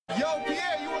Yo,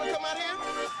 Pierre, you wanna come out here?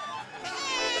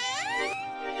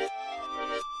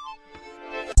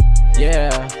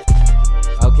 Yeah.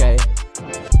 Okay.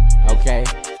 Okay.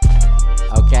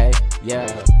 Okay. Yeah.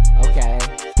 Okay.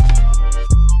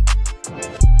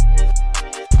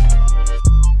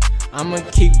 I'ma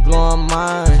keep blowing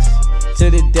minds to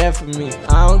the death of me.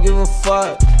 I don't give a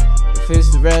fuck if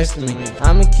it's the rest of me.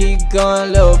 I'ma keep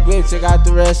going, little bitch. I got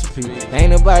the recipe.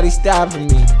 Ain't nobody stopping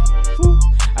me.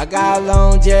 I got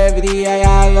longevity, I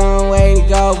got a long way to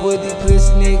go. With these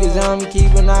pussy niggas on me,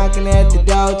 keep on knocking at the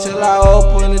door till I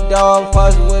open the door,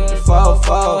 puzzle with the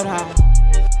 4-4.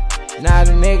 Now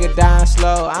the nigga dying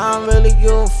slow. I don't really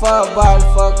give a fuck about the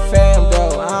fucking fam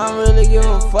though. I don't really give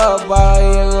a fuck about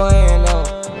here go in though.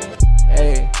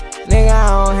 Hey, nigga,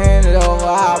 I don't hand it over.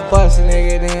 I'll bust a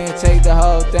nigga, then take the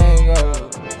whole thing over.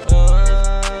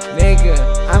 Nigga,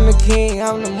 I'm the king,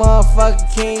 I'm the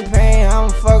motherfucking kingpin, I'm a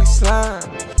fucking slime.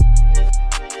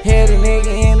 Hit a nigga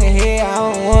in the head, I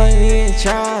don't want even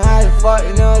trying. I just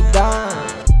fucking no dime.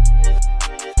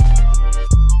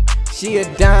 She a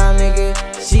dime nigga,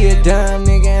 she a dime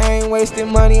nigga. I ain't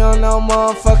wasting money on no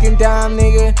motherfucking dime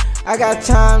nigga. I got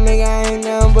time nigga, I ain't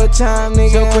nothing but time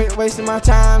nigga. So quit wasting my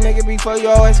time nigga before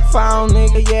your ass found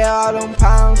nigga. Yeah, all them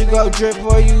pounds, you go drip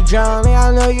or you drown. Nigga,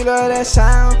 I know you love that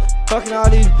sound. Fucking all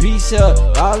these beats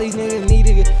up, all these niggas need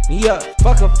to get me up.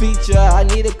 Fuck a feature, I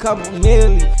need a couple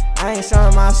milli. I ain't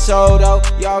selling my soul though,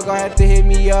 y'all gon' have to hit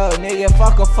me up, nigga,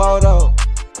 fuck a photo.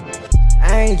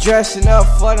 I ain't dressing up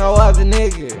for no other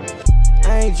nigga.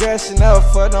 I ain't dressing up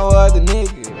for no other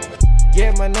nigga.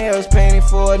 Get my nails painted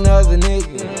for another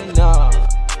nigga. Nah,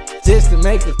 just to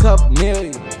make a couple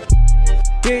million.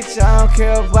 Bitch, I don't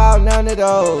care about none of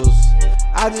those.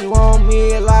 I just want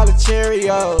me a lot of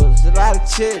Cheerios, a lot of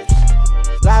chips,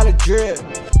 a lot of drip.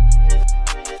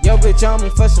 Yo, bitch on me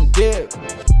for some dip.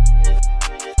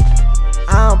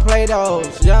 I don't play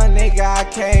those. Young nigga, I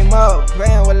came up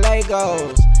playing with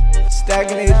Legos,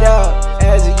 stacking it up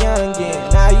as a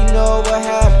youngin'. Now you know what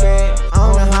happened.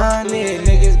 On the hundred,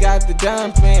 niggas got the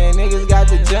dumping, niggas got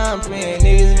the jumping,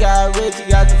 niggas got rich,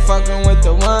 you got the fucking with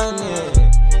the one.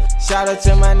 Shout out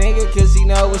to my nigga, cause he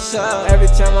know what's up. Every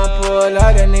time I pull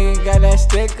up, that nigga got that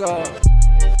stick up.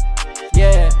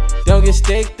 Yeah, don't get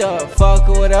sticked up. Fuck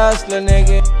with us, little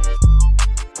nigga.